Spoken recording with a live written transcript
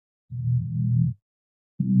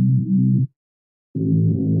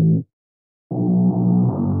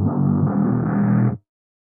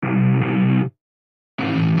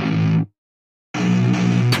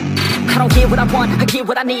I don't get what I want, I get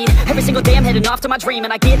what I need. Every single day I'm heading off to my dream,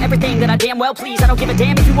 and I get everything that I damn well please. I don't give a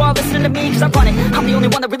damn if you all listening to me, cause I run it. I'm the only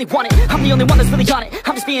one that really want it, I'm the only one that's really on it.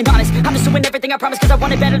 I'm just being honest, I'm just doing everything I promise, cause I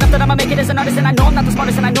want it bad enough that I'ma make it as an artist. And I know I'm not the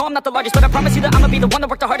smartest, and I know I'm not the largest, but I promise you that I'ma be the one that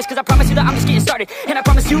worked the hardest, cause I promise you that I'm just getting started. And I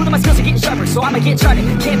promise you that my skills are getting sharper, so I'ma get charted.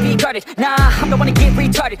 Can't be guarded, nah, I'm the one to get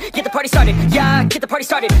retarded. Get the party started, yeah, get the party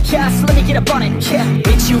started. Yeah, so let me get up on it, yeah.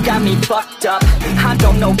 Bitch, you got me fucked up, I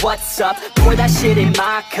don't know what's up. Pour that shit in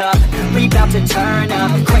my cup, we bout to turn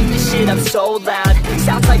up. Crank this shit up so loud,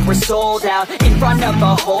 sounds like we're sold out. In front of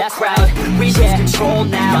a whole crowd, we lose control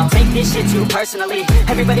now. Don't take this shit too personally,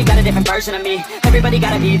 everybody got a different version of me. Everybody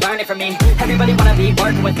gotta be learning from me, everybody wanna be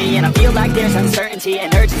working with me. And I feel like there's uncertainty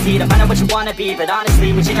and urgency to find out what you wanna be. But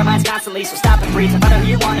honestly, we change our minds constantly, so stop and breathe and find out who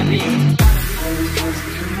you wanna be.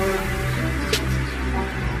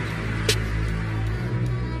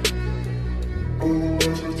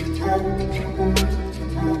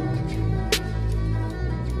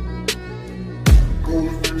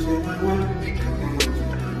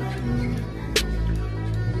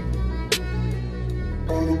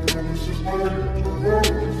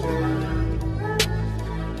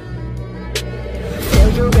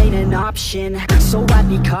 Failure ain't an option, so I'd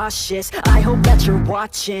be cautious. I hope that you're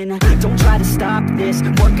watching, don't try to stop this.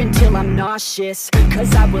 Work until I'm nauseous,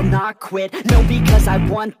 cause I will not quit. No, because I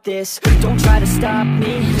want this, don't try to stop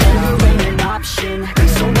me. Failure ain't an option,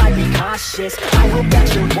 so I'd be cautious. I hope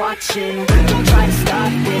that you're watching, don't try to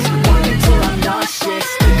stop this. Work until I'm nauseous,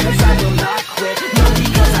 cause I will not quit. No,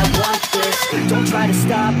 because I want this, don't try to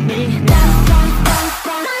stop me now.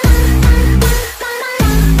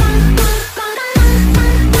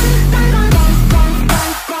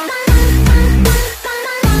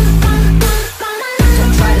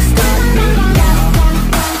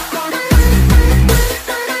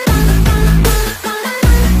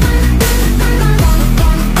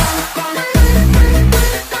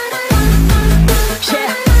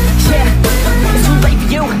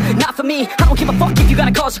 I don't give a fuck if you got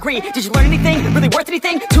a college degree. Did you learn anything? Really worth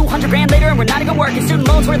anything? 200 grand later and we're not even working. Student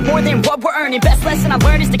loans worth more than what we're earning. Best lesson I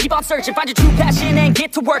learned is to keep on searching. Find your true passion and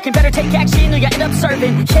get to work. And better take action or you end up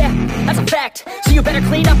serving. Yeah, that's a fact. So you better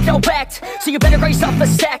clean up your act. So you better grab yourself a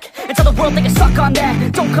stack and tell the world they can suck on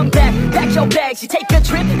that. Don't come back, pack your bags. You take a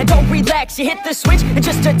trip and don't relax. You hit the switch and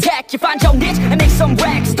just attack. You find your niche and make some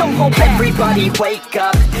racks. Don't hold back. Everybody wake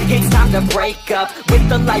up, it's time to break up with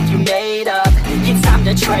the life you made up. It's time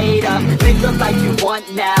to trade up, live the life you want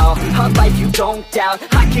now, a life you don't doubt.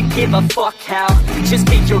 I could give a fuck how, just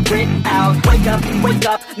get your grit out. Wake up,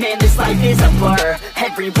 man, this life is a blur.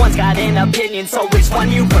 Everyone's got an opinion, so which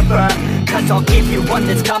one you prefer? Cause I'll give you one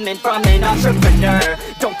that's coming from an entrepreneur.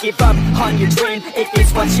 Don't give up on your dream if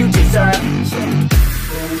it's what you deserve.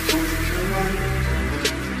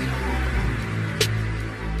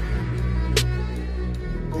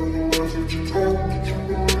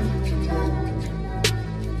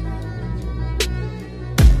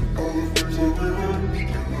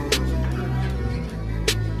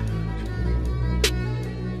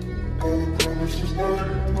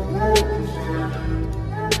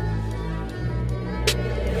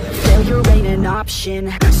 Failure ain't an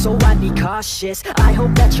option, so I'd be cautious. I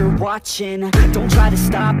hope that you're watching, don't try to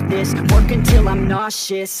stop this. Work until I'm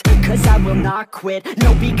nauseous, cause I will not quit.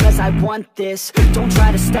 No, because I want this, don't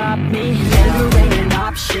try to stop me. Failure ain't an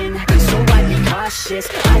option, so I'd be cautious.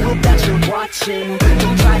 I hope that you're watching,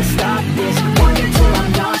 don't try to stop this. Work until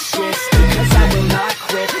I'm nauseous, cause I will not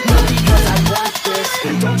quit. No, because I want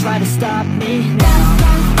this, don't try to stop me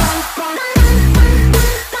now.